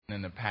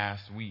in the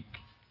past week,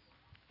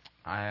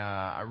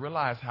 I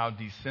realized how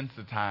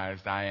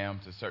desensitized I am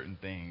to certain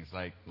things,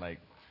 like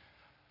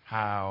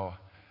how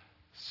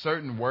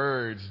certain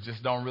words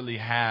just don't really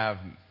have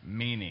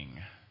meaning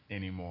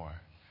anymore.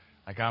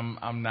 Like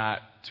I'm not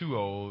too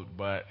old,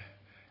 but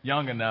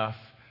young enough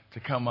to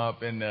come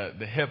up in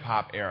the hip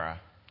hop era.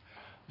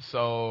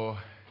 So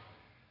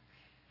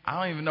I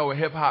don't even know what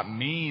hip hop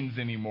means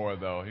anymore,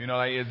 though. You know,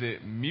 like, is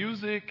it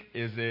music?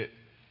 Is it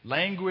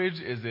language?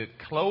 Is it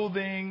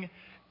clothing?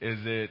 Is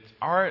it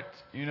art?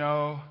 You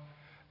know,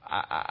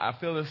 I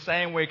feel the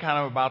same way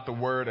kind of about the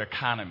word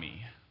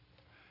economy.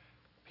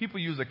 People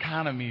use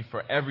economy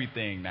for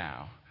everything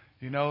now.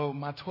 You know,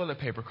 my toilet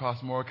paper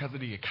costs more because of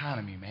the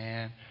economy,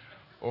 man.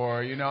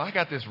 Or, you know, I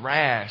got this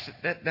rash.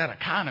 That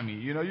economy.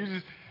 You know,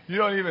 you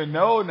don't even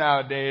know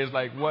nowadays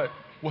like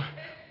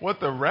what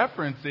the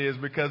reference is,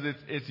 because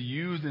it's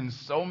used in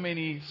so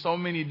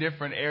many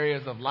different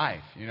areas of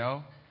life, you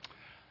know.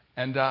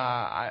 And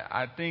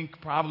I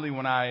think probably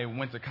when I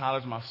went to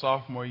college my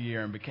sophomore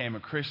year and became a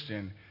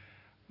Christian,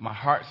 my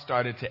heart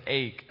started to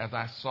ache as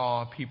I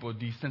saw people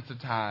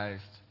desensitized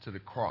to the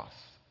cross.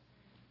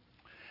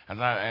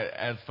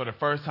 As for the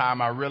first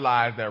time, I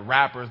realized that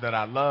rappers that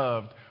I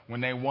loved, when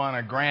they won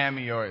a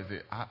Grammy, or is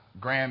it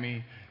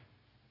Grammy,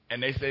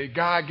 and they say,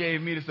 God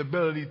gave me this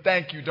ability,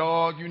 thank you,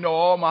 dog. You know,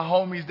 all my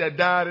homies that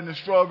died in the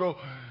struggle,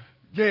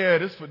 yeah,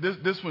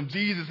 this one,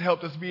 Jesus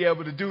helped us be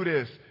able to do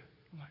this.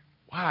 I'm like,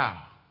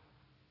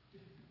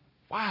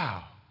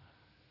 wow.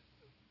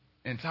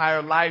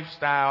 Entire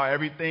lifestyle,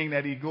 everything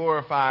that he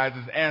glorifies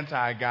is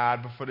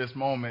anti-God, but for this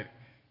moment,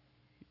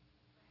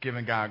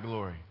 giving God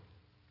glory.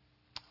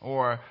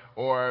 Or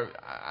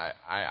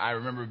I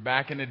remember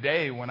back in the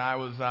day when I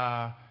was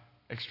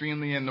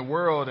extremely in the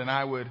world, and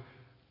I would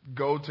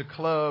go to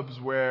clubs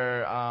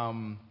where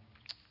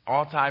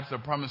all types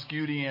of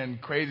promiscuity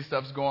and crazy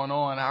stuff's going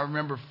on. I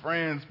remember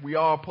friends, we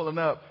all pulling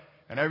up,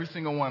 and every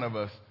single one of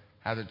us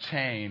has a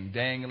chain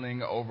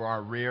dangling over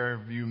our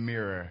rear view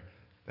mirror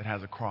that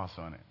has a cross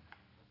on it.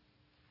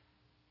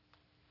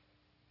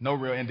 No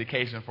real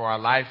indication for our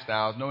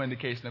lifestyles, no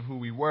indication of who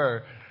we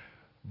were,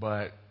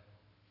 but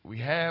we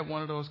had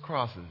one of those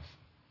crosses.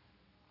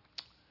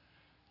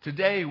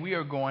 Today we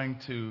are going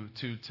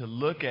to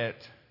look at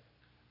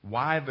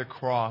why the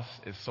cross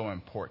is so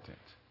important.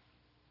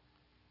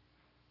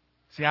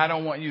 See, I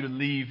don't want you to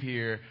leave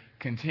here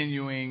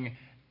continuing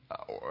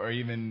or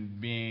even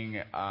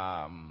being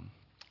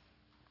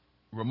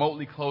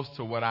remotely close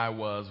to what I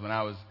was when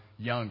I was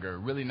younger,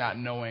 really not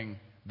knowing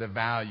the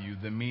value,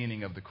 the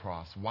meaning of the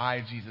cross,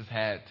 why Jesus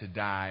had to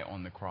die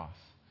on the cross.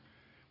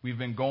 We've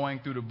been going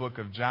through the book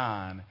of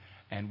John,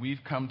 and we've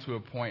come to a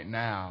point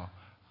now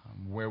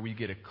where we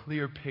get a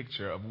clear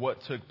picture of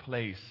what took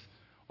place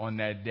on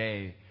that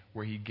day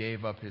where he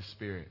gave up his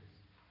spirit.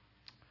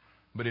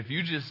 But if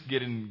you just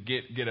get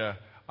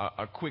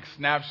a quick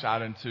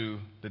snapshot into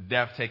the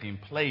death taking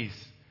place,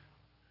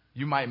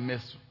 you might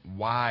miss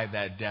why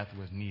that death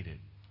was needed.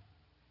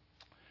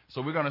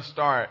 So we're going to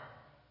start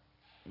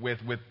with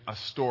a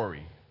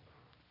story.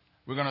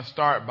 We're going to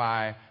start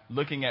by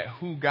looking at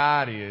who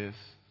God is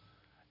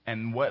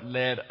and what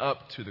led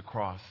up to the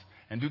cross,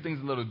 and do things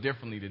a little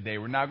differently today.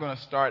 We're not going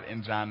to start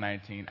in John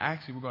 19.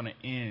 Actually, we're going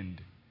to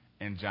end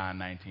in John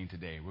 19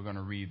 today. We're going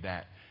to read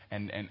that.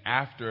 And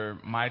after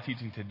my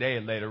teaching today,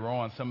 later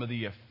on, some of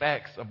the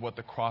effects of what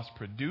the cross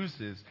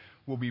produces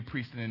will be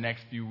preached in the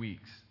next few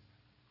weeks.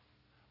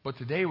 But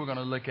today we're going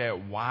to look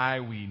at why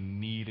we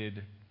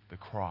needed the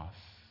cross,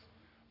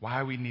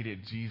 why we needed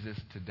Jesus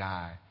to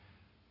die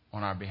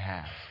on our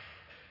behalf.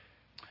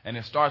 And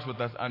it starts with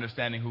us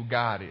understanding who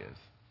God is.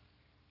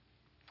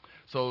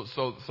 So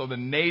the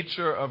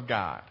nature of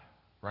God,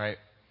 right?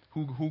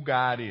 Who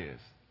God is.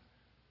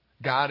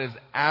 God is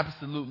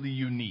absolutely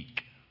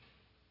unique.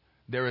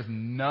 There is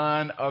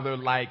none other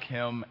like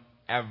him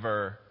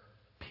ever,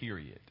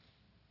 period.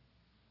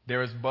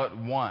 There is but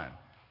one.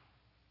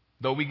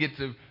 Though we get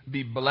to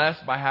be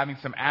blessed by having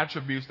some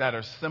attributes that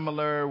are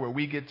similar, where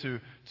we get to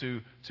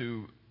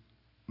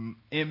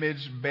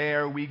image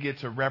bear, we get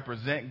to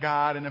represent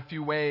God in a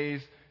few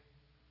ways,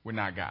 we're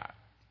not God.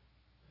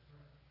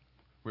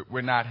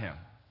 We're not him.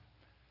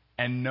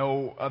 And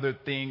no other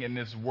thing in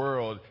this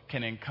world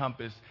can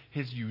encompass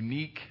his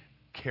unique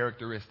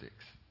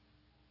characteristics.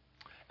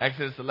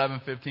 Exodus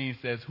 11:15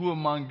 says, "Who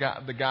among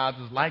the gods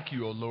is like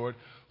you, O Lord?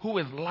 Who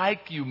is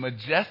like you,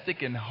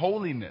 majestic in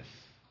holiness,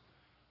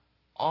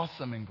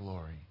 awesome in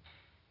glory,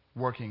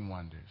 working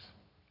wonders?"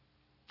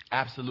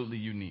 Absolutely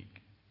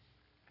unique.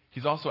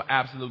 He's also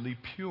absolutely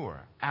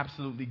pure,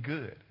 absolutely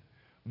good.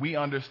 We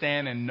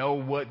understand and know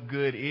what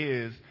good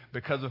is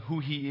because of who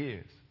he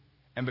is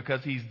and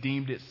because he's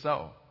deemed it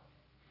so.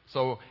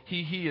 So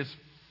he is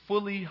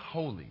fully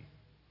holy.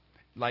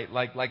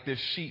 Like this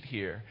sheet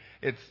here.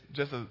 It's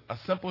just a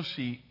simple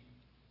sheet,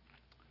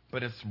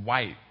 but it's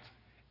white.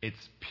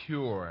 It's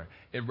pure.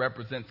 It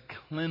represents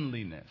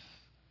cleanliness.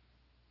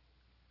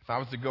 If I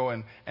was to go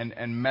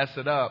and mess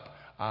it up,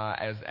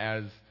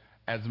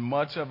 as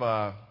much of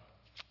a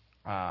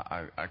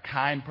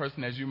kind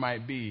person as you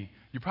might be,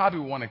 you probably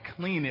want to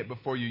clean it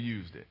before you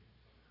used it,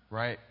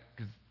 right?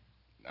 Because,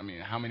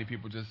 how many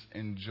people just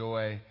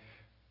enjoy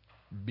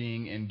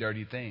being in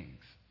dirty things?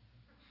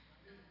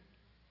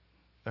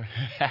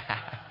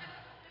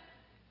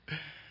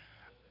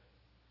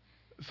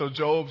 So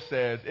Job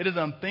says, it is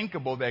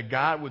unthinkable that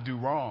God would do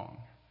wrong,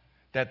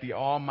 that the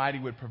Almighty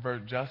would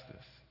pervert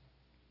justice.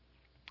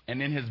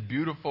 And in his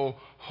beautiful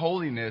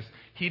holiness,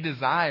 he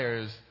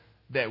desires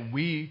that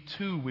we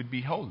too would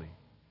be holy.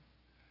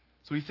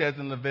 So he says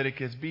in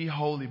Leviticus, be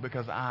holy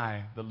because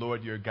I, the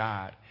Lord your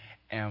God,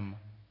 am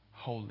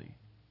holy.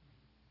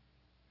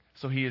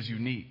 So he is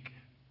unique.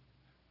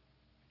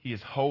 He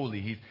is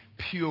holy. He's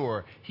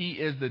pure. He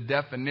is the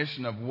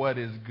definition of what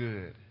is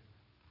good.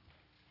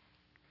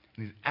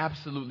 And he's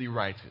absolutely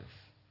righteous.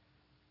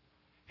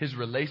 His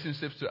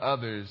relationships to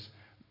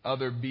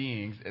other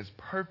beings, is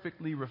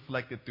perfectly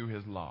reflected through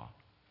his law.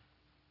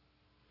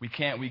 We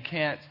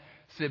can't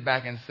sit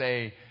back and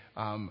say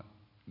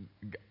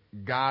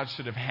God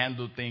should have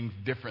handled things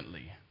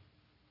differently.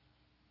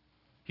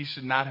 He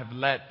should not have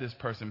let this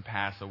person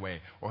pass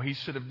away, or he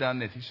should have done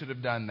this, he should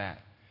have done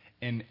that.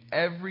 In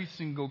every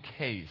single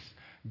case,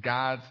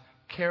 God's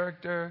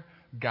character,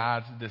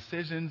 God's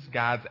decisions,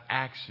 God's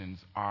actions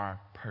are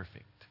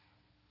perfect,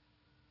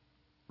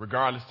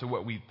 regardless to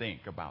what we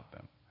think about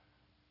them.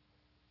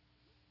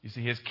 You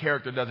see, his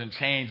character doesn't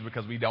change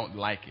because we don't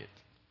like it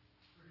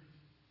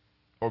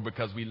or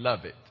because we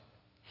love it.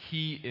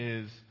 He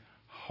is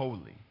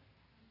holy,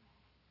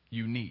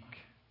 unique,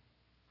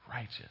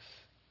 righteous.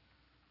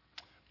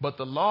 But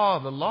the law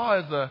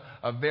is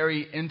a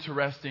very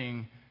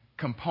interesting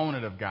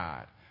component of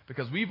God,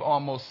 because we've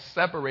almost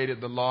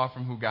separated the law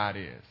from who God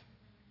is.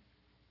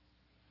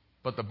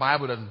 But the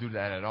Bible doesn't do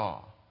that at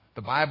all.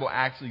 The Bible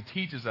actually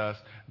teaches us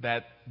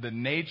that the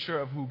nature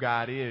of who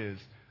God is,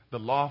 the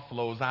law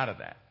flows out of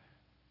that.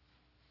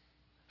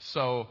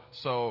 So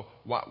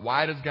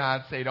why does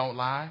God say don't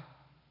lie?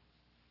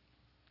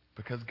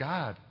 Because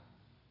God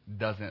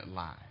doesn't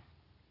lie.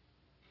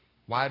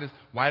 Why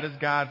does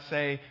God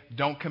say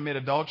don't commit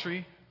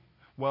adultery?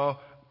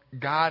 Well,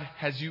 God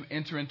has you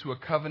enter into a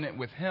covenant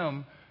with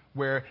him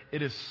where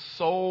it is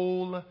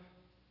solely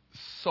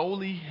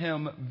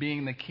him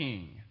being the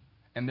king,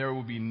 and there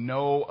will be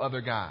no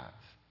other gods.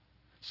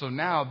 So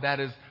now that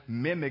is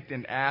mimicked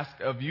and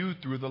asked of you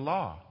through the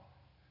law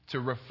to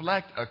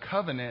reflect a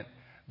covenant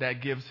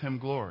that gives him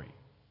glory.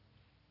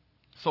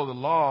 So the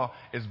law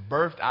is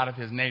birthed out of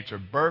his nature,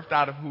 birthed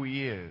out of who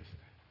he is.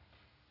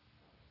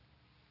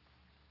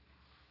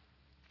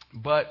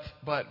 But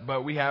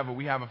we have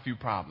a few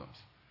problems.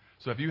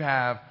 So if you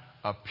have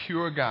a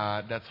pure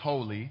God that's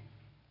holy,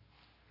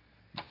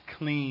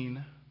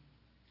 clean,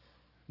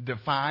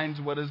 defines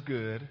what is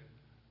good,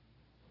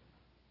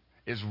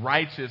 is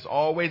righteous,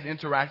 always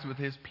interacts with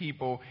his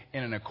people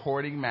in an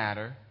according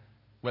manner,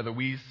 whether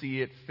we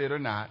see it fit or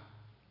not,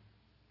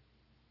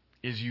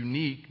 is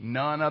unique,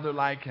 none other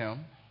like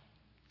him,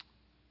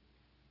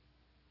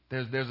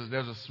 there's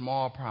a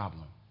small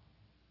problem.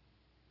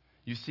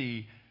 You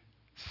see,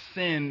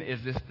 sin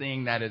is this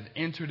thing that is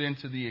entered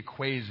into the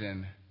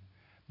equation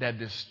that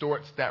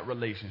distorts that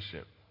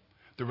relationship.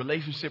 The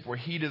relationship where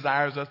he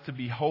desires us to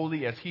be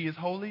holy as he is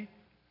holy,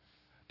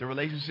 the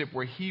relationship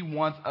where he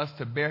wants us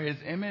to bear his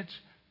image,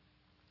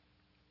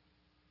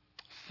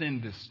 sin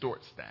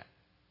distorts that.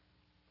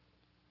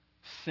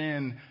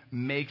 Sin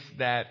makes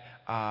that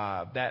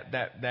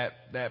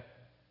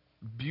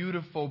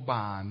beautiful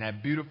bond,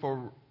 that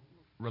beautiful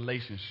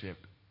relationship,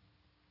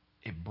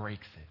 it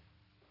breaks it.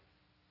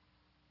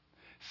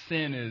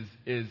 Sin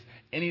is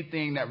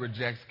anything that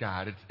rejects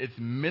God. It's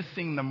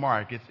missing the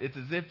mark. It's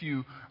as if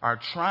you are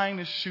trying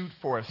to shoot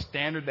for a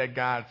standard that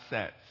God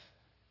sets,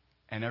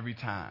 and every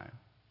time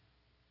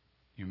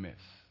you miss.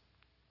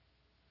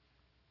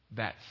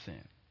 That's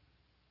sin.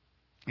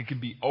 It can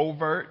be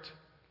overt,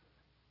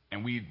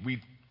 and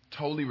we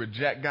totally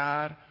reject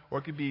God, or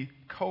it could be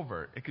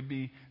covert. It could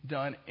be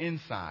done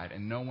inside,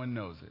 and no one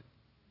knows it.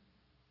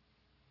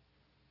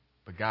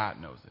 But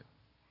God knows it.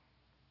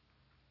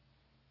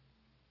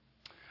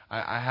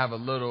 I have a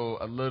little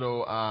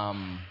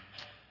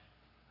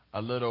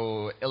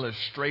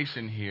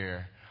illustration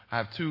here. I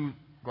have 2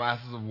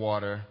 glasses of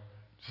water,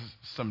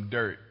 just some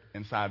dirt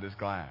inside this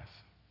glass.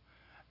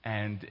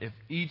 And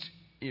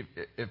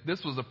if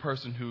this was a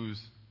person who's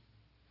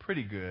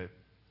pretty good,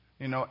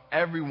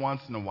 every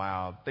once in a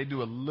while they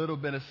do a little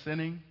bit of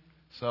sinning.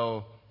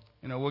 So,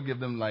 we'll give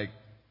them like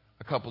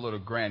a couple little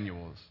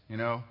granules,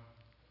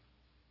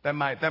 That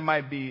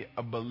might be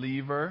a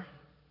believer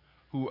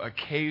who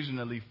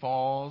occasionally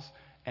falls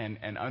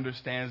and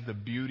understands the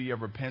beauty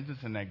of repentance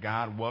and that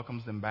God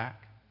welcomes them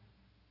back.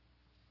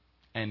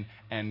 And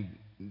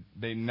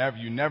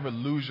you never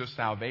lose your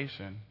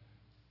salvation,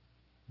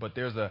 but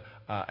there's an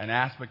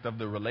aspect of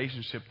the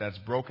relationship that's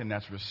broken,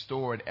 that's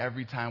restored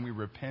every time we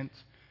repent,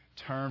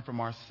 turn from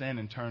our sin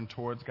and turn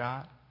towards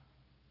God.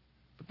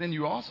 But then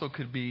you also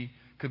could be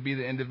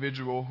the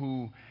individual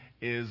who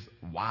is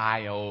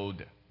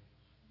wild.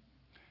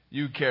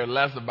 You care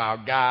less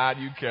about God.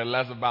 You care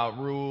less about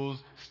rules.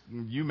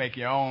 You make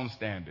your own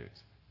standards.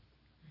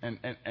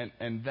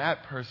 And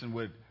that person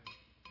would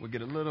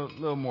get a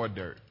little more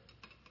dirt.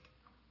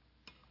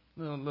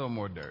 Little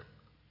more dirt.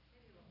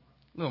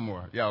 A little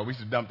more. Yo, we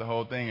should dump the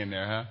whole thing in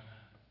there, huh?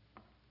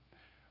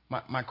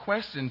 My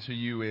question to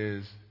you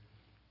is,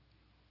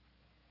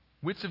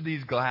 which of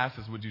these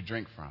glasses would you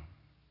drink from?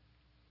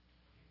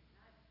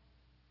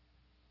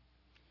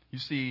 You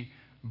see,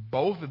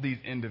 both of these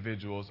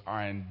individuals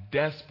are in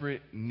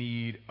desperate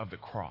need of the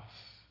cross.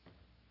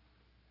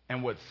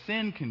 And what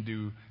sin can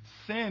do,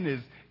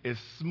 sin is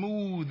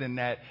smooth in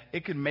that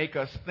it can make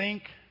us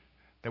think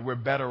that we're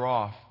better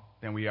off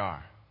than we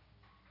are.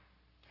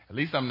 At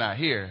least I'm not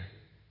here.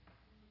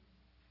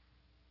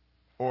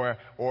 Or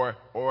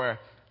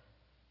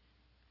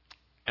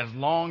as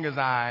long as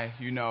I,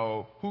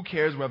 who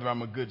cares whether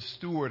I'm a good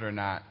steward or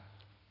not,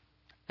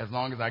 as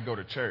long as I go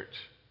to church.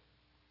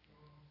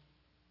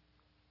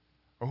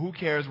 Or who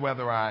cares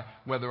whether I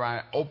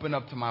open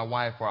up to my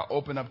wife or I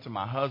open up to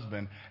my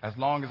husband, as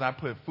long as I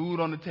put food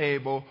on the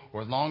table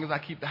or as long as I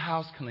keep the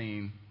house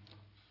clean,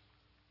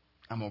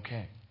 I'm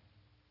okay.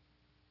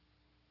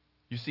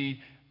 You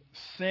see,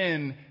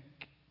 sin,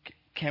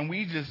 can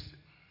we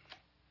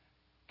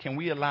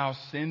allow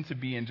sin to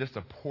be in just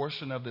a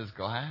portion of this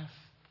glass?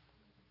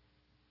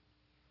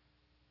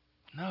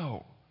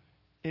 No.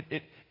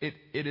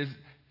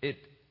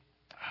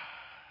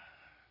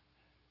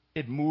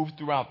 It moves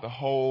throughout the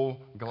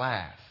whole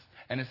glass.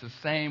 And it's the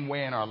same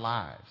way in our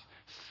lives.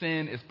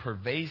 Sin is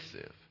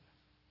pervasive.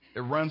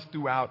 It runs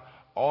throughout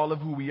all of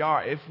who we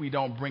are if we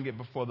don't bring it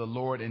before the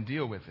Lord and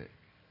deal with it.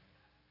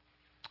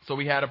 So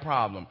we had a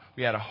problem.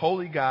 We had a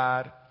holy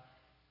God,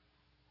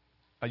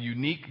 a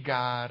unique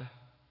God,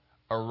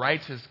 a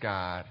righteous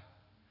God,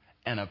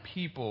 and a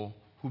people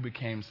who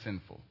became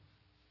sinful.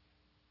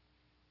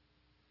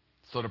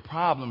 So the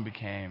problem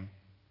became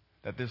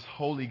that this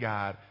holy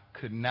God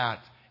could not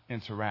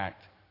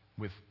interact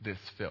with this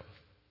filth,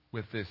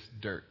 with this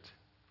dirt.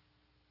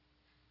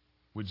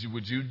 Would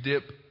you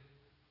dip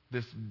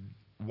this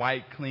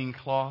white, clean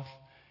cloth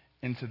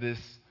into this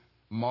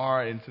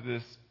into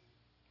this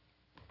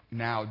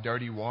now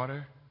dirty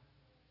water?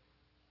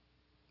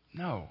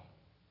 No.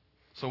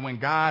 So when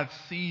God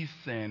sees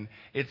sin,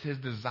 it's his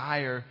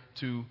desire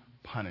to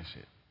punish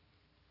it.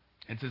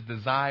 It's his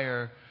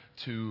desire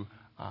to,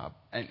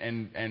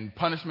 and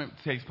punishment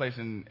takes place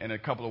in a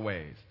couple of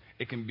ways.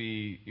 It can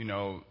be,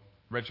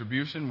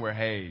 retribution where,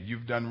 hey,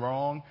 you've done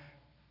wrong.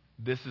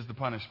 This is the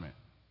punishment.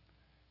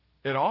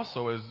 It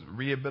also is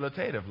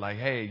rehabilitative. Like,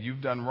 hey, you've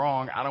done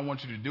wrong. I don't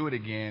want you to do it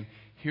again.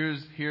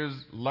 Here's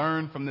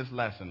learn from this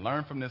lesson.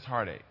 Learn from this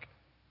heartache.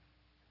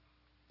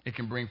 It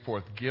can bring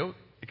forth guilt.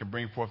 It can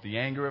bring forth the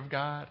anger of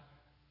God.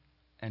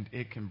 And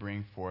it can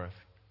bring forth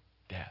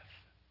death.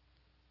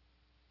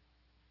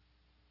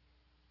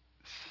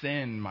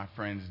 Sin, my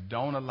friends,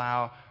 don't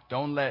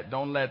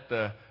let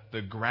the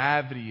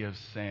gravity of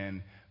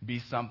sin be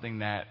something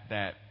that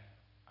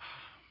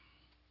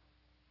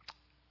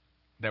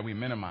we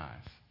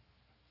minimize.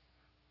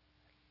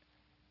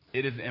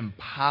 It is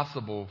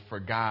impossible for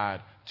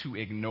God to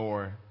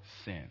ignore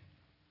sin.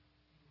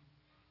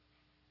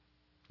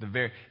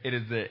 It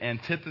is the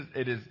antithesis.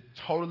 It is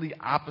totally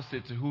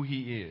opposite to who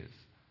he is.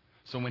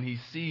 So when he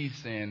sees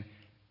sin,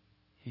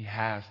 he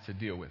has to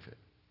deal with it.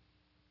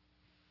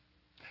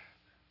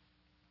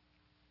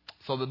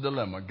 So the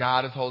dilemma: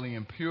 God is holy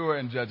and pure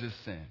and judges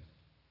sin.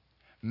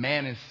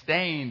 Man is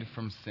stained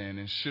from sin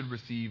and should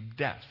receive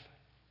death.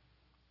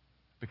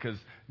 Because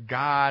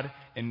God,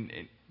 and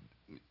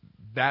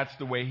that's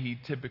the way he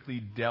typically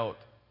dealt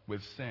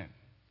with sin.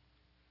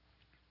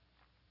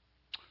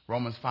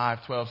 Romans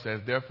 5:12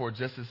 says, "Therefore,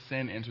 just as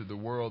sin entered the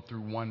world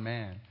through one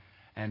man,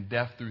 and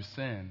death through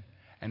sin,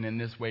 and in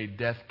this way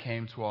death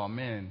came to all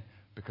men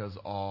because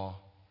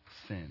all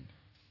sinned."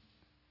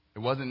 It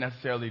wasn't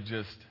necessarily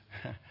just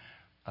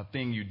a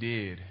thing you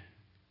did.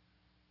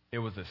 It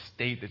was a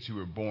state that you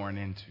were born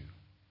into,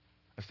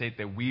 a state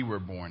that we were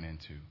born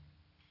into.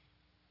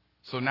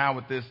 So now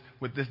with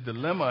this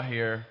dilemma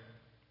here,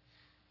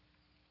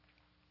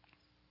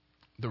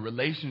 the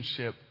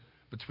relationship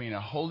between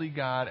a holy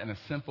God and a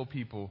sinful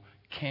people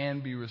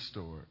can be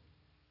restored.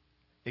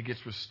 It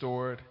gets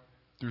restored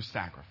through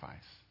sacrifice.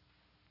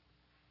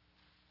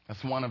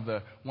 That's one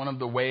of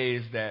the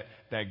ways that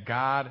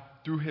God,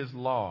 through his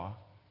law,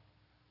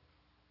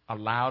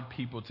 allowed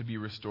people to be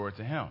restored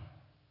to him.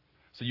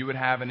 So you would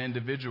have an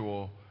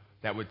individual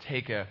that would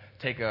take an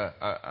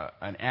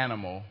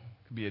animal,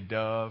 could be a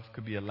dove,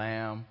 could be a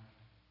lamb,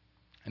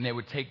 and they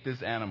would take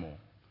this animal,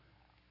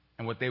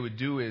 and what they would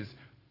do is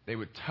they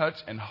would touch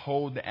and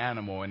hold the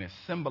animal, and it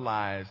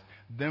symbolized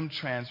them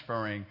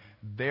transferring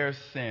their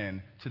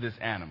sin to this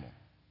animal.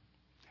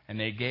 And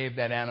they gave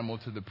that animal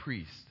to the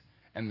priest,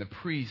 and the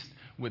priest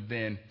would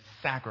then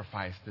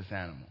sacrifice this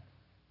animal.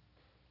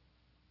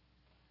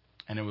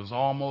 And it was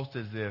almost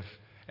as if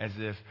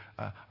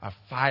a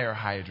fire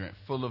hydrant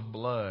full of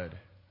blood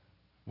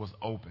was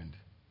opened,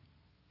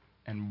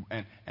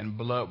 and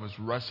blood was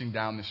rushing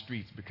down the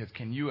streets. Because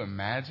can you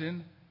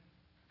imagine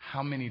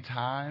how many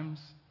times,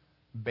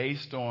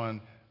 based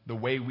on the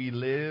way we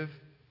live,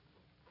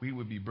 we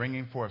would be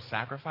bringing forth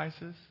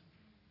sacrifices.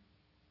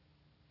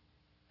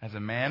 As a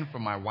man, for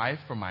my wife,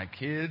 for my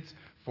kids,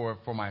 for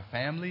my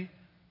family.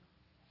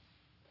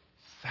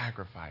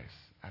 Sacrifice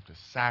after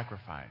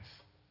sacrifice.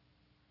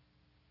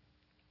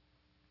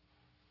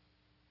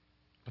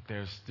 But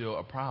there's still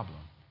a problem.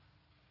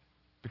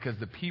 Because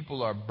the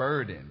people are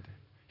burdened.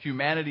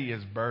 Humanity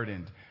is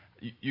burdened.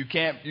 You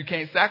can't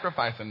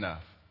sacrifice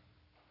enough.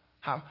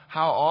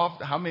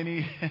 How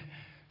many as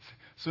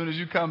soon as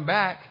you come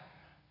back,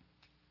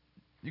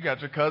 you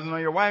got your cousin or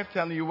your wife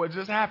telling you what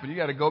just happened. You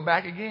got to go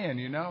back again,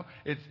 you know?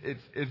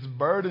 It's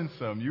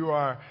burdensome.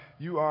 You're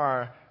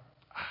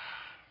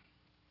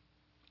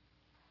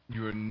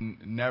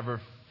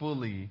never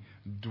fully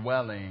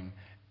dwelling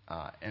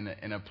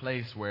in a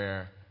place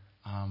where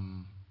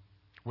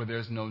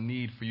there's no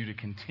need for you to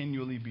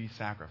continually be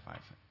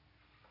sacrificing.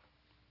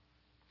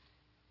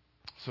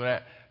 So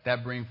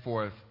that brings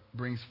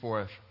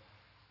forth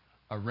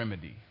a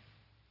remedy.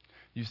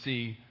 You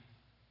see,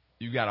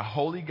 you got a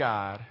holy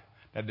God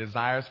that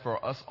desires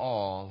for us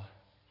all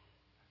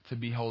to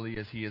be holy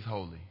as he is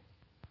holy.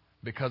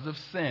 Because of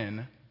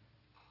sin,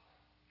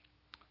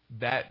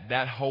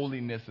 that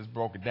holiness is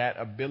broken. That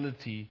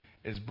ability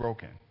is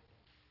broken.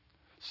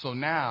 So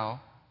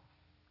now,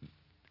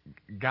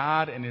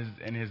 God in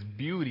his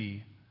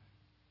beauty,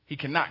 he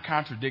cannot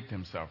contradict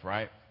himself,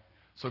 right?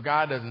 So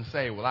God doesn't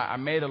say, well, I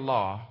made a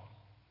law.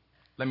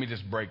 Let me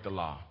just break the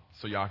law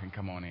so y'all can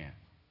come on in.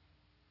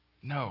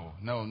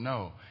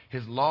 No.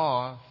 His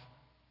laws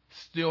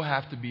still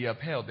have to be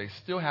upheld. They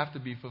still have to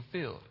be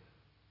fulfilled.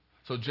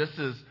 So just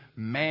as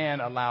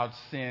man allowed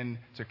sin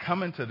to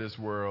come into this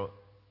world,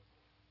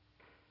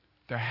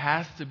 there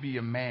has to be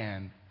a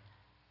man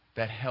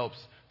that helps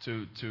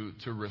to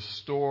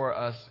restore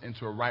us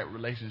into a right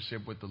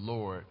relationship with the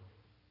Lord.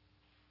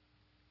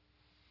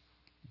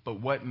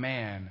 But what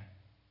man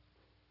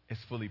is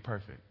fully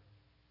perfect?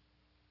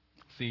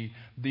 See,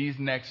 these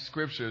next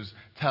scriptures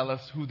tell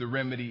us who the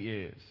remedy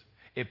is.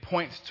 It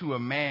points to a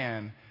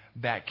man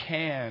that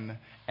can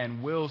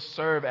and will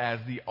serve as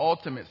the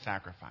ultimate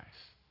sacrifice,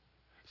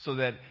 so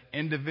that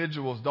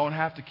individuals don't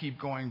have to keep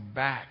going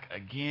back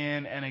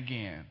again and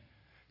again,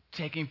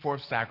 taking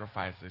forth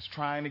sacrifices,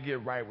 trying to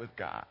get right with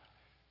God.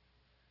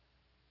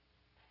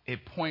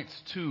 It points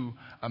to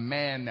a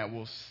man that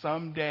will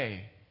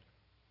someday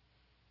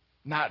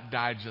not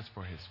die just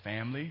for his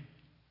family,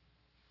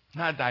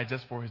 not die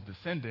just for his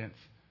descendants,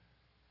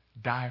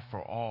 die for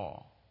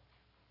all.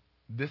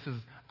 This is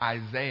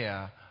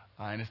Isaiah,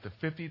 and it's the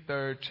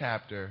 53rd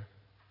chapter.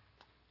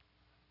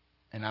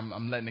 And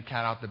I'm letting the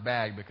cat out the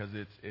bag because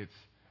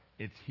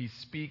he's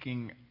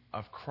speaking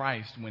of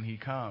Christ when he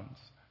comes.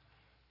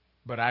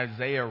 But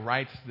Isaiah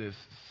writes this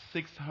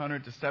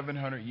 600 to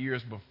 700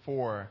 years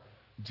before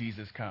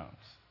Jesus comes.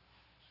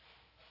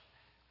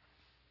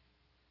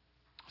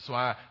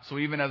 So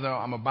even as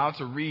I'm about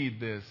to read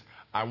this,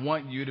 I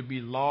want you to be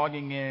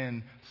logging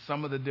in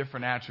some of the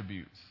different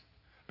attributes.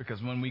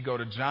 Because when we go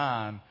to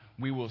John,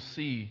 we will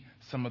see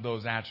some of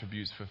those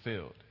attributes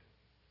fulfilled.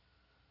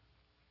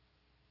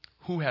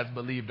 Who has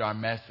believed our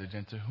message,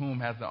 and to whom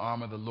has the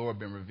arm of the Lord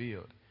been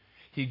revealed?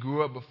 He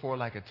grew up before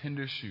like a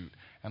tender shoot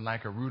and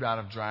like a root out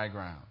of dry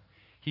ground.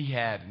 He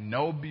had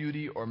no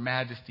beauty or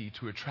majesty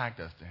to attract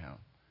us to him.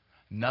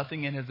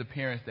 Nothing in his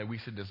appearance that we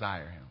should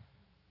desire him.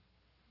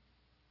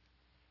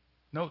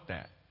 Note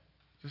that.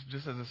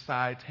 Just as a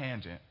side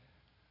tangent.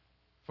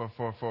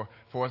 For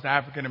us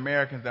African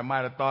Americans that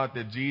might have thought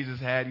that Jesus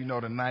had,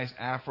 the nice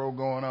afro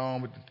going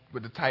on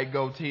with the tight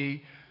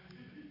goatee.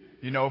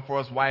 For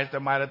us whites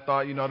that might have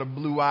thought, the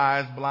blue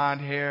eyes,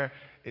 blonde hair.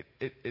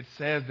 It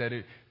says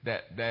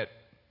that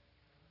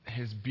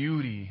his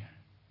beauty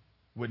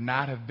would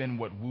not have been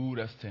what wooed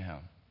us to him.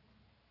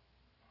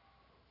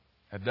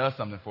 That does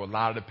something for a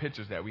lot of the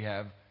pictures that we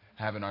have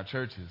in our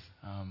churches.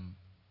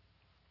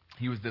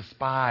 He was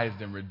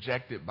despised and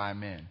rejected by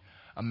men,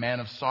 a man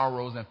of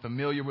sorrows and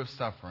familiar with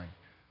suffering,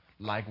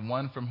 like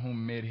one from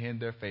whom men hid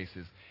their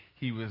faces.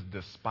 He was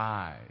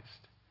despised,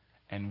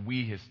 and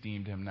we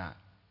esteemed him not.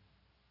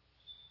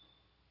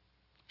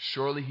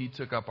 Surely he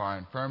took up our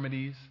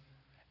infirmities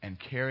and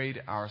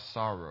carried our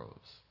sorrows.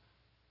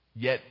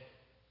 Yet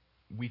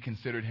we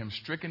considered him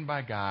stricken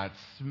by God,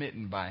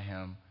 smitten by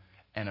him,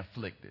 and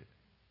afflicted.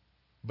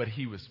 But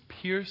he was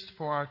pierced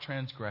for our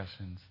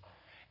transgressions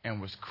and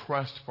was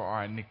crushed for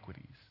our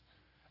iniquities.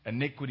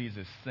 Iniquities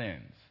is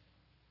sins.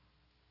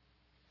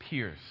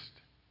 Pierced,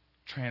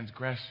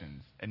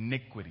 transgressions,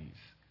 iniquities.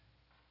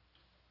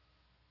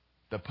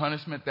 The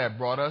punishment that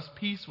brought us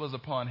peace was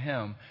upon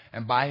him,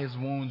 and by his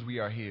wounds we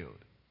are healed.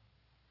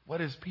 What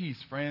is peace,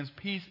 friends?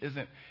 Peace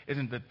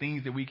isn't the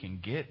things that we can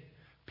get.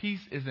 Peace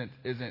isn't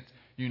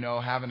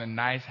having a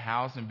nice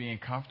house and being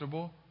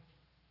comfortable.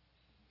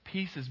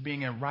 Peace is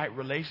being in right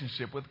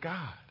relationship with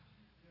God.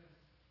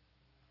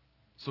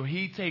 So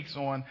he takes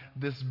on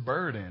this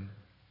burden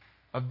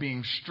of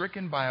being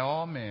stricken by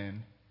all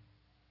men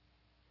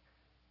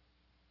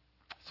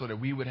so that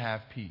we would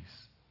have peace.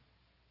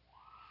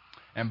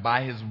 And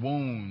by his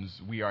wounds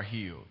we are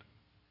healed.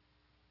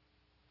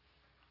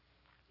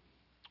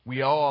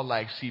 We all,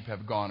 like sheep,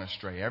 have gone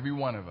astray, every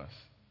one of us.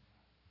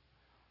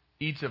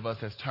 Each of us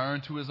has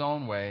turned to his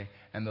own way,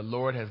 and the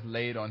Lord has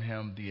laid on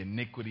him the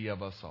iniquity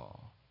of us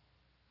all.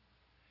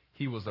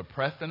 He was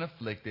oppressed and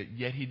afflicted,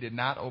 yet he did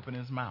not open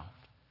his mouth.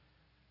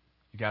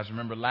 You guys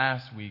remember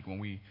last week when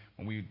we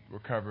were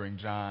covering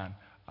John,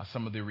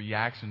 some of the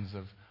reactions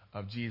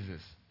of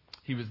Jesus.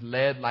 He was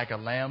led like a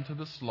lamb to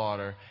the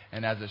slaughter,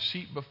 and as a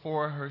sheep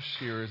before her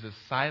shearers is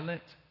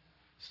silent,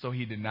 so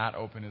he did not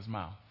open his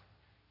mouth.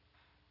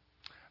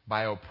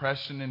 By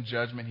oppression and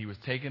judgment he was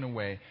taken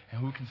away,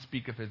 and who can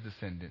speak of his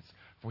descendants?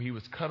 For he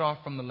was cut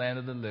off from the land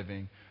of the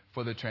living.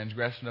 For the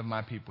transgression of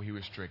my people he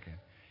was stricken.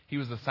 He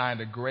was assigned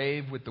a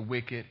grave with the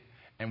wicked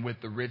and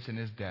with the rich in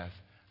his death,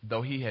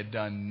 though he had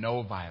done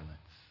no violence,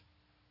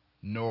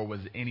 nor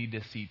was any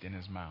deceit in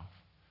his mouth.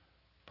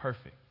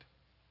 Perfect.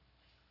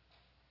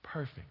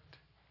 Perfect.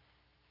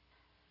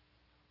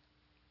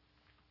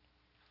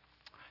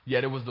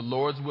 Yet it was the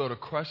Lord's will to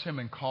crush him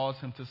and cause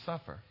him to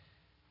suffer.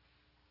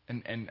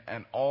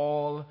 And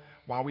all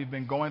while we've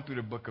been going through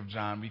the book of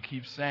John, we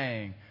keep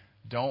saying,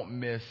 don't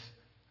miss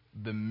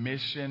the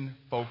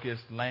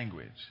mission-focused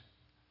language.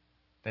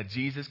 That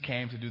Jesus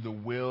came to do the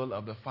will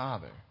of the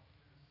Father.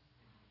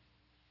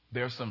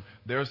 There's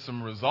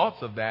some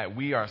results of that.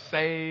 We are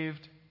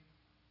saved.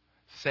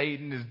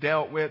 Satan is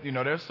dealt with.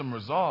 There's some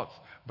results.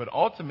 But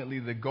ultimately,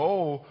 the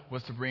goal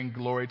was to bring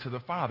glory to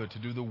the Father, to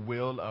do the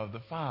will of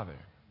the Father.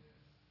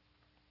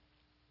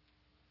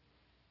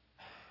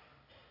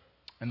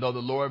 And though the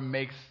Lord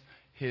makes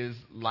his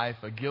life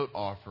a guilt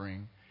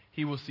offering,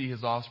 he will see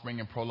his offspring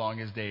and prolong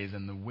his days,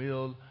 and the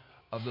will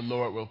of the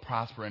Lord will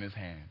prosper in his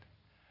hand.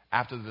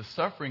 After the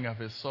suffering of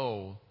his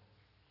soul,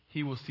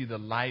 he will see the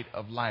light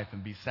of life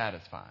and be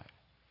satisfied.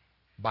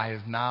 By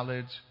his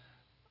knowledge,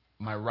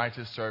 my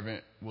righteous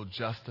servant will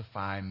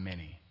justify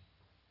many,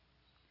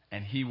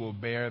 and he will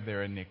bear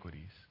their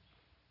iniquities.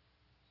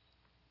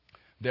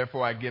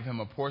 Therefore I give him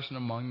a portion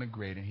among the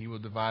great, and he will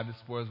divide the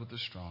spoils with the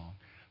strong,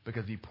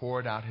 because he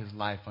poured out his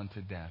life unto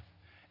death,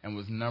 and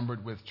was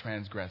numbered with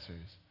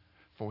transgressors.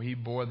 For he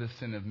bore the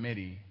sin of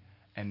many,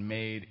 and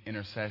made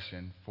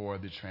intercession for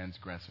the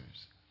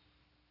transgressors.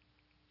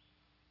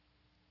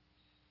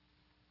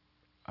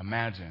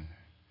 Imagine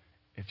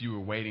if you were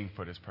waiting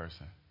for this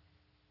person.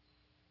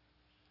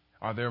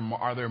 Are there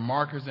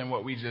markers in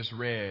what we just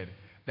read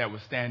that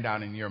would stand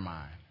out in your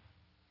mind?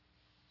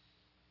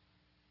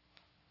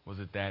 Was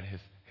it that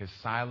his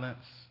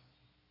silence?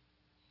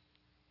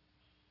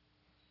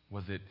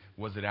 Was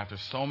it after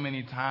so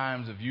many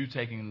times of you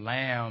taking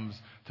lambs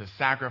to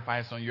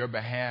sacrifice on your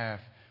behalf,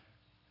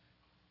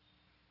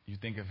 you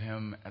think of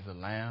him as a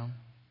lamb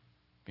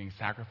being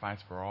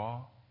sacrificed for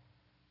all?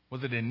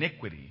 Was it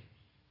iniquity?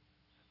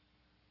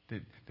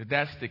 Did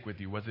that stick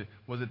with you? Was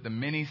it the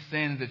many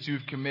sins that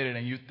you've committed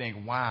and you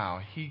think, wow,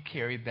 he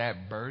carried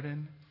that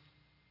burden?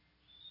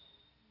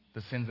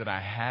 The sins that I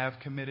have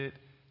committed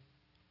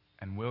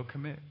and will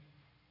commit?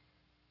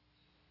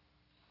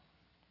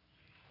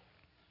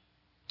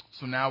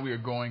 So now we are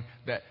going,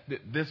 that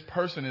this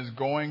person is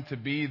going to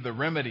be the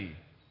remedy.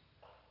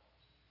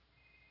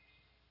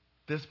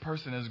 This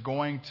person is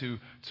going to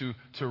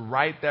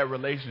right that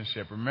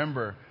relationship.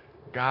 Remember,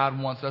 God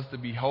wants us to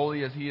be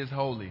holy as he is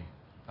holy.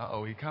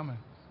 Uh-oh, he's coming.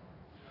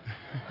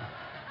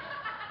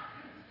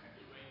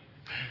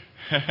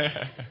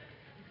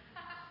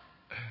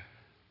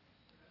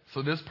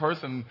 So this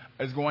person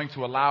is going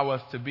to allow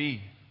us to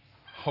be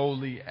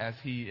holy as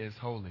he is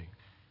holy.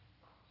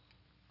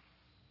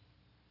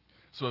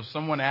 So if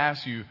someone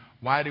asks you,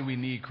 why do we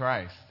need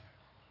Christ?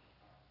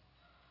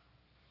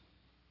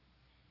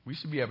 We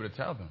should be able to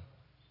tell them.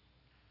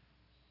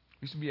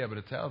 We should be able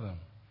to tell them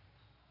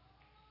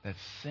that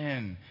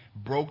sin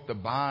broke the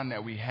bond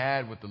that we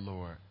had with the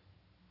Lord,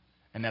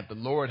 and that the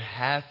Lord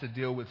has to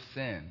deal with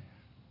sin.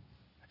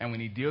 And when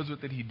he deals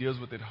with it, he deals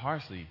with it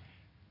harshly.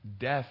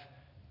 Death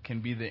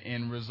can be the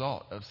end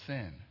result of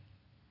sin.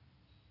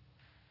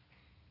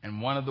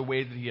 And one of the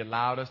ways that he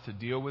allowed us to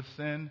deal with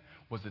sin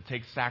was to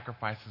take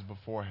sacrifices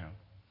before him.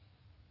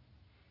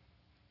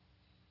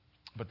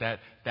 But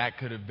that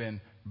could have been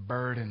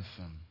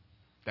burdensome.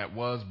 That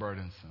was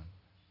burdensome.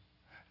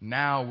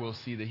 Now we'll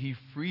see that he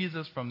frees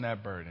us from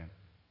that burden.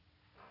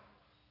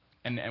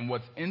 And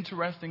what's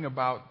interesting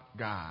about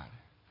God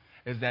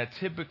is that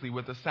typically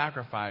with a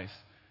sacrifice,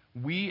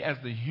 we as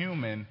the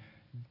human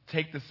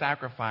take the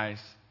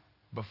sacrifice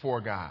before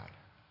God.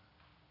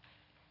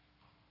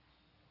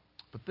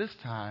 But this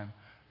time,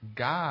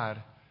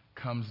 God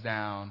comes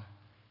down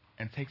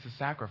and takes a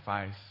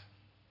sacrifice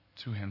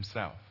to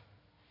himself.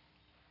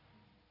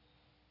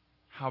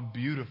 How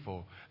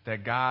beautiful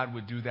that God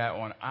would do that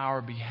on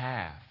our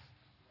behalf.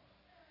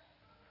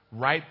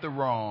 Right the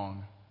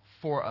wrong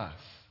for us.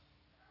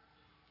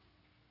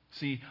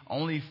 See,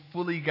 only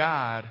fully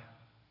God,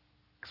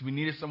 because we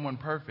needed someone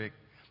perfect,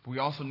 but we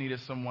also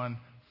needed someone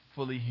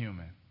fully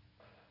human.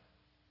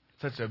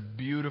 Such a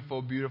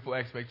beautiful, beautiful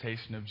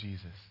expectation of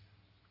Jesus.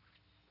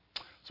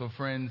 So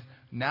friends,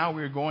 now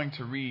we're going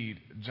to read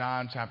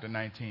John chapter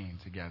 19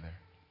 together.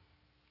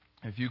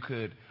 If you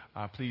could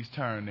please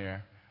turn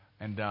there.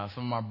 And some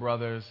of my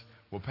brothers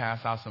will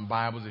pass out some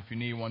Bibles. If you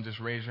need one, just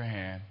raise your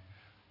hand.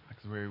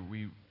 Because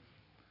we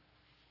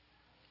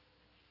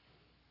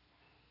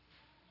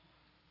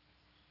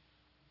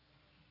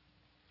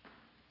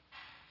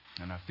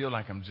and I feel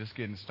like I'm just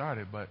getting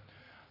started, but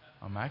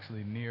I'm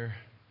actually near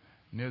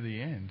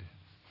the end.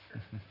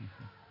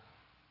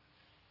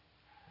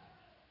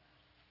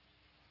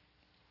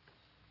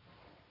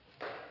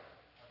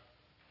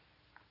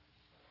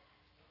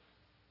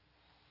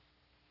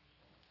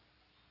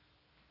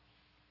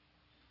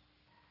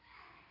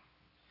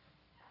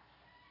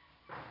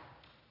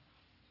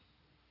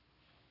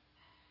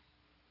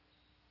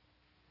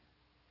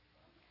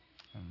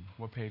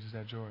 What page is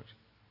that, George?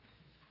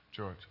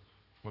 George,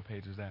 what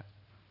page is that?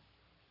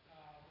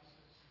 This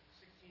is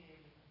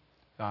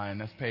 1680.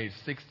 And that's page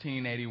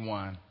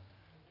 1681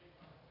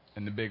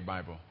 in the big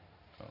Bible.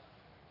 So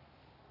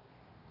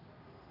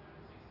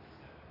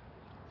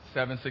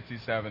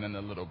 767 in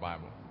the little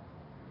Bible.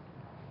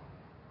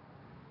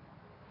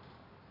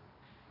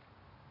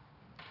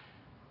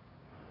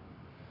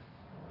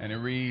 And it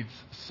reads,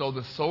 so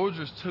the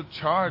soldiers took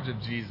charge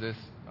of Jesus.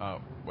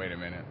 Wait a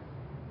minute.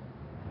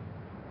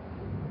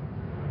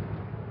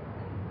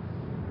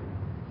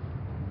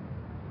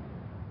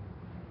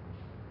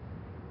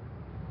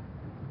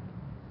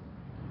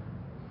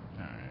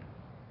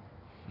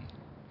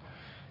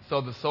 So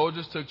the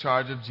soldiers took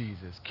charge of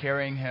Jesus,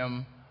 carrying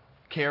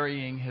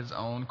his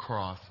own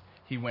cross.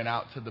 He went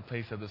out to the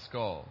place of the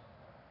skull,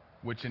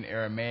 which in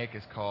Aramaic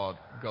is called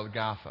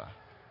Golgotha.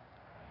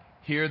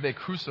 Here they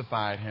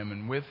crucified him,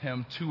 and with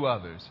him 2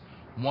 others,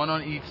 one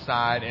on each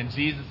side and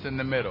Jesus in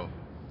the middle.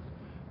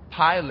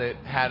 Pilate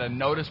had a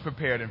notice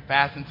prepared and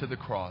fastened to the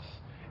cross.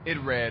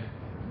 It read,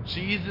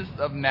 Jesus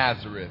of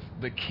Nazareth,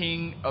 the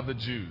King of the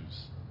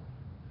Jews.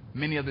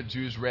 Many of the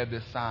Jews read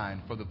this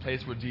sign, for the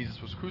place where Jesus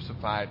was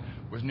crucified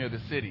was near the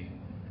city,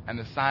 and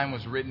the sign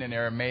was written in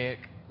Aramaic,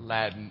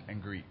 Latin,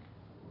 and Greek.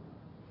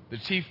 The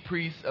chief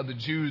priests of the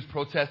Jews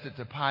protested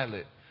to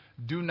Pilate,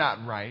 do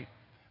not write,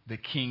 the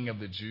King of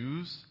the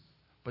Jews,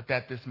 but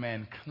that this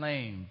man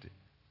claimed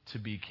to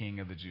be King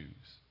of the Jews.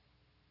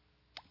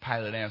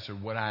 Pilate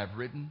answered, what I have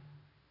written,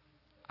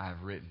 I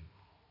have written.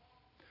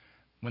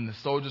 When the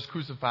soldiers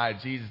crucified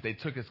Jesus, they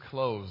took his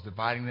clothes,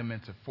 dividing them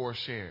into 4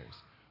 shares,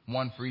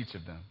 one for each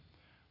of them,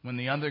 with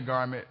the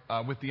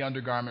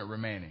undergarment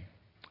remaining.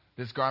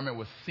 This garment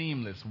was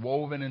seamless,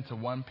 woven into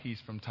one piece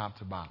from top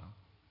to bottom.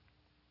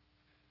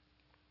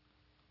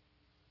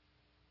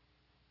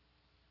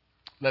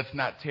 Let's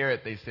not tear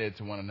it, they said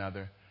to one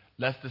another.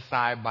 Let's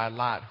decide by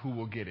lot who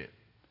will get it.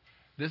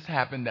 This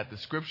happened that the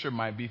scripture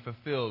might be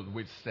fulfilled,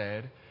 which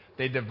said,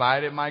 they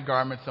divided my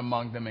garments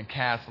among them and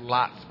cast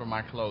lots for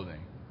my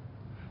clothing.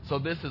 So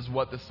this is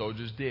what the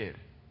soldiers did.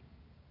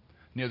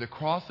 Near the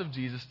cross of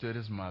Jesus stood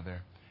his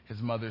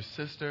mother's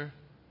sister,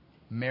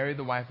 Mary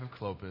the wife of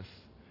Clopas,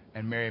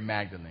 and Mary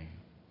Magdalene.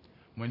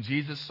 When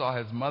Jesus saw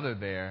his mother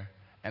there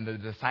and the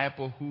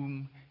disciple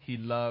whom he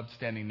loved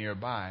standing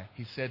nearby,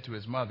 he said to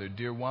his mother,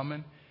 dear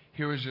woman,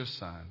 here is your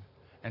son,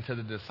 and to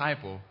the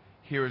disciple,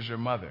 here is your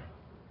mother.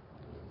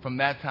 From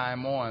that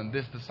time on,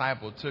 this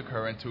disciple took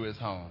her into his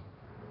home.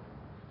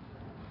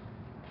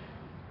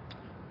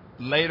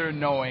 Later,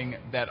 knowing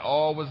that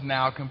all was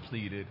now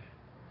completed,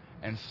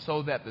 and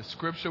so that the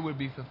scripture would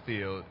be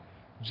fulfilled,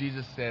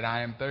 Jesus said,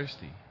 I am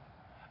thirsty.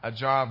 A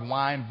jar of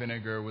wine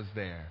vinegar was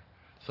there,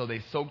 so they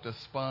soaked a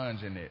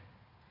sponge in it,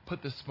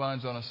 put the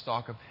sponge on a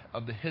stalk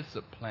of the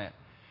hyssop plant,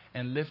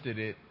 and lifted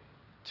it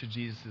to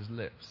Jesus'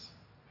 lips.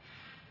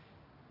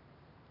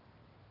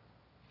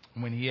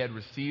 When he had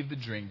received the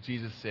drink,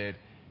 Jesus said,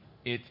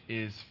 it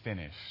is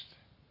finished.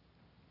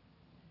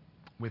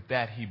 With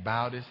that, he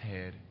bowed his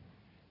head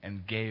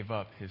and gave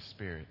up his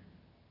spirit.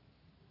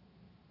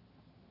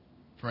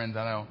 Friends,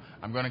 I know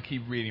I'm going to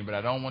keep reading, but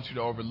I don't want you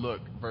to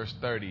overlook verse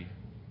 30,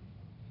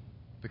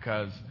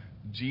 because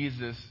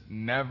Jesus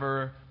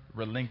never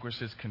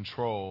relinquishes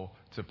control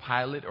to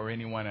Pilate or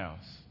anyone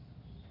else.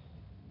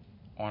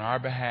 On our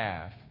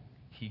behalf,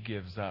 he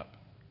gives up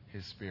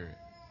his spirit.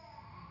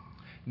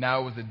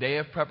 Now it was the day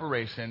of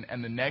preparation,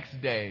 and the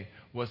next day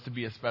was to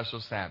be a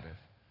special Sabbath.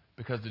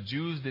 Because the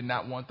Jews did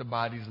not want the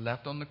bodies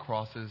left on the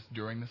crosses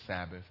during the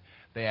Sabbath,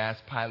 they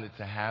asked Pilate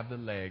to have the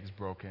legs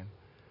broken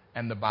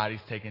and the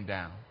bodies taken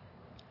down.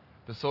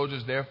 The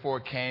soldiers therefore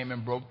came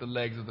and broke the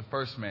legs of the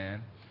first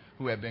man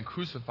who had been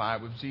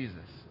crucified with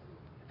Jesus,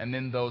 and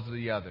then those of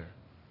the other.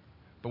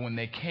 But when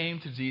they came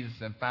to Jesus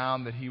and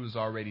found that he was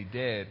already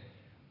dead,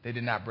 they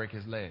did not break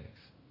his legs.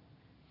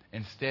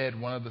 Instead,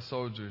 one of the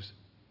soldiers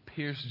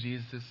pierced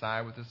Jesus'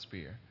 side with a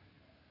spear,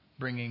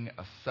 bringing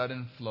a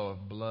sudden flow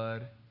of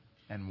blood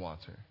and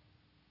water.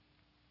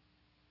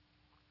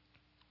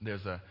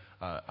 There's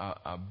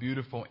a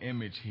beautiful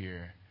image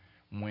here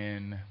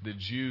when the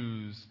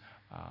Jews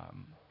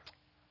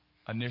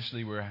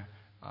initially were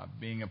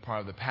being a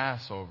part of the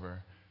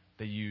Passover.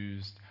 They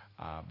used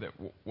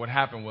what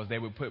happened was they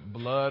would put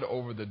blood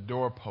over the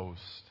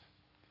doorpost,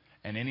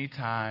 and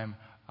anytime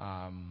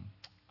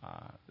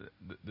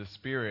the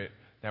spirit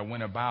that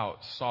went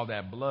about saw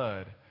that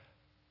blood,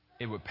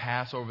 it would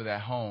pass over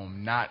that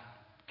home, not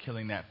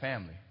killing that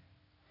family.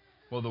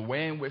 Well, the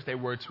way in which they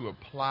were to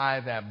apply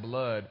that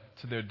blood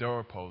to their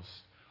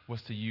doorposts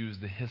was to use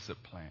the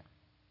hyssop plant,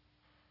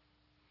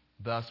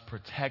 thus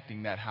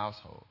protecting that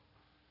household.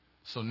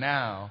 So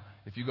now,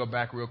 if you go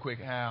back real quick,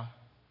 Hal,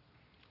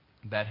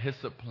 that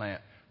hyssop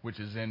plant, which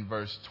is in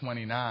verse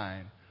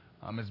 29,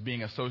 is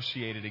being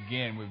associated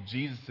again with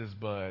Jesus'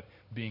 blood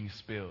being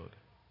spilled.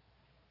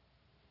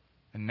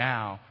 And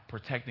now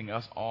protecting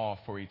us all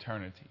for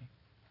eternity.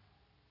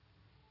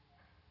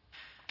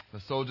 The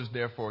soldiers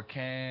therefore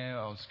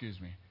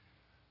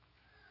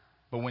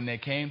But when they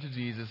came to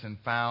Jesus and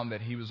found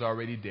that he was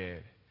already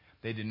dead,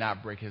 they did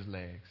not break his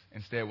legs.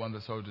 Instead, one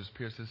of the soldiers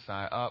pierced his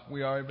side.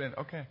 We already been,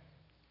 okay.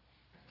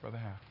 Brother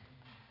Hal.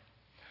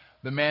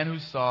 The man who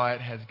saw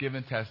it has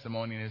given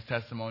testimony, and his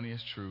testimony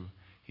is true.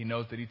 He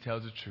knows that he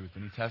tells the truth,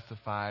 and he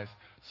testifies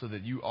so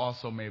that you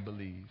also may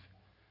believe.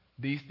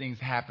 These things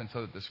happened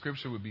so that the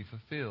scripture would be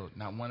fulfilled.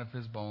 Not one of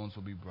his bones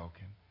will be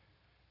broken.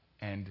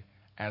 And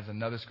as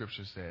another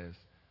scripture says,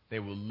 they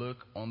will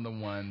look on the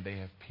one they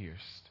have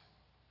pierced.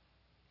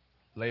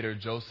 Later,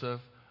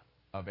 Joseph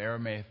of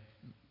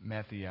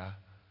Arimathea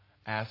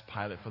asked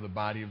Pilate for the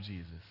body of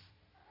Jesus.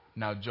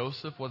 Now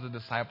Joseph was a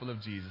disciple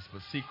of Jesus,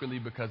 but secretly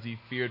because he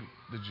feared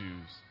the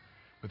Jews.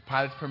 With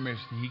Pilate's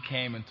permission, he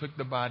came and took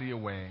the body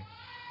away.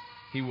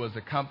 He was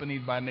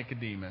accompanied by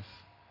Nicodemus,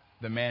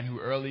 the man who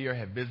earlier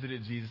had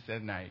visited Jesus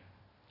at night.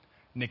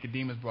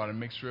 Nicodemus brought a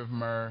mixture of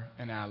myrrh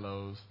and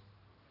aloes,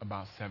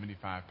 about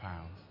 75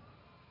 pounds.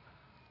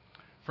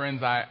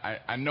 Friends,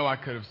 I know I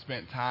could have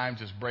spent time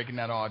just breaking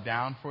that all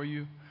down for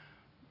you,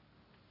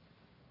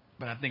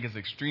 but I think it's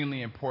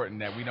extremely important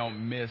that we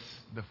don't miss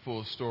the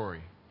full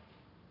story.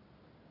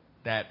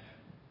 That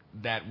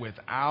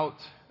without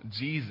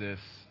Jesus,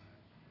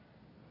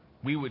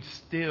 we would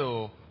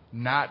still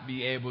not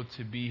be able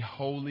to be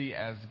holy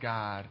as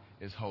God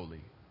is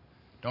holy.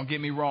 Don't get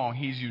me wrong.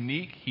 He's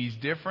unique. He's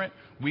different.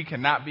 We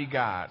cannot be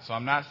God. So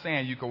I'm not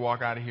saying you can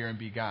walk out of here and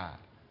be God.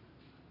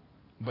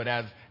 But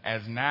as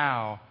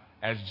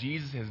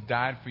Jesus has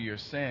died for your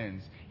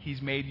sins,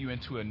 he's made you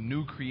into a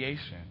new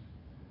creation.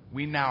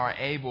 We now are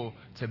able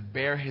to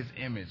bear his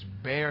image,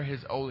 bear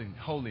his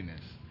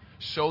holiness,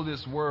 show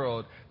this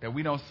world that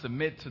we don't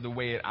submit to the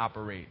way it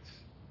operates.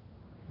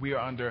 We are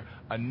under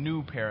a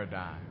new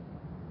paradigm.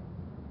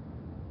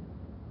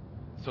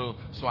 So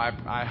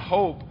I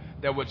hope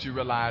that what you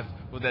realize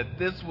was that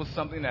this was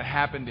something that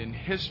happened in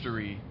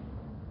history,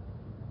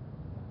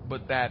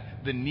 but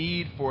that the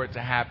need for it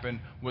to happen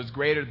was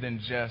greater than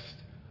just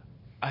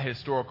a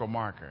historical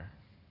marker.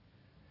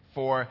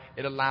 For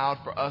it allowed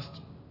for us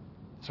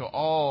to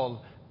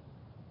all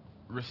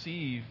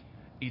receive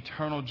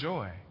eternal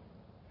joy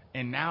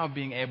and now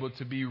being able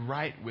to be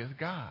right with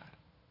God.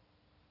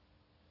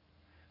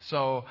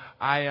 So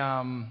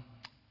I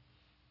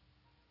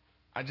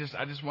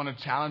just want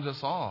to challenge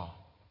us all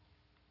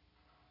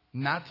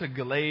not to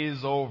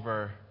glaze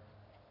over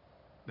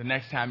the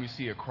next time you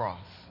see a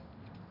cross.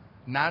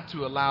 Not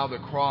to allow the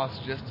cross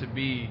just to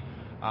be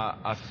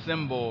a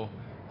symbol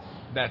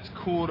that's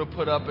cool to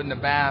put up in the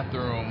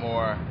bathroom,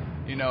 or,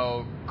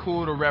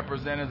 cool to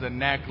represent as a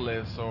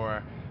necklace,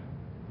 or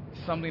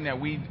something that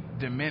we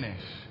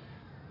diminish.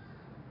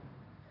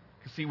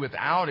 See,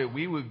 without it,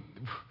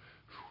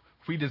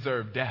 we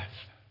deserve death.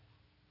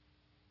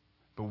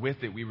 But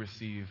with it, we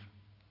receive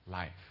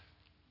life.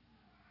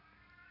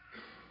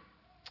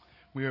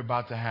 We are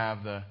about to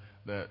have the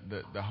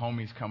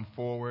homies come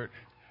forward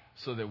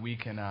so that we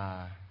can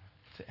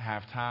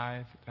have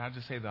tithe. Did I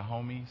just say the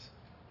homies?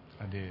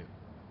 I did.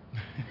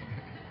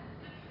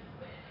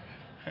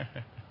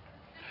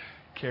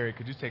 Carrie,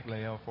 could you take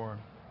Lael for him?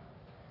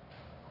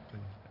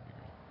 Please, that'd be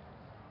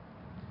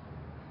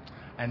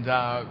great. And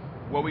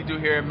what we do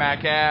here at Mac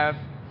Ave,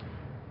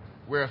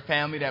 we're a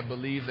family that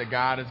believes that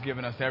God has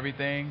given us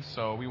everything.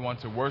 So we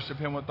want to worship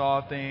him with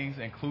all things,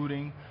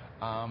 including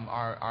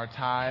our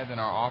tithe and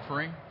our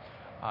offering.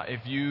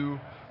 If you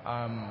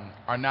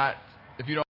don't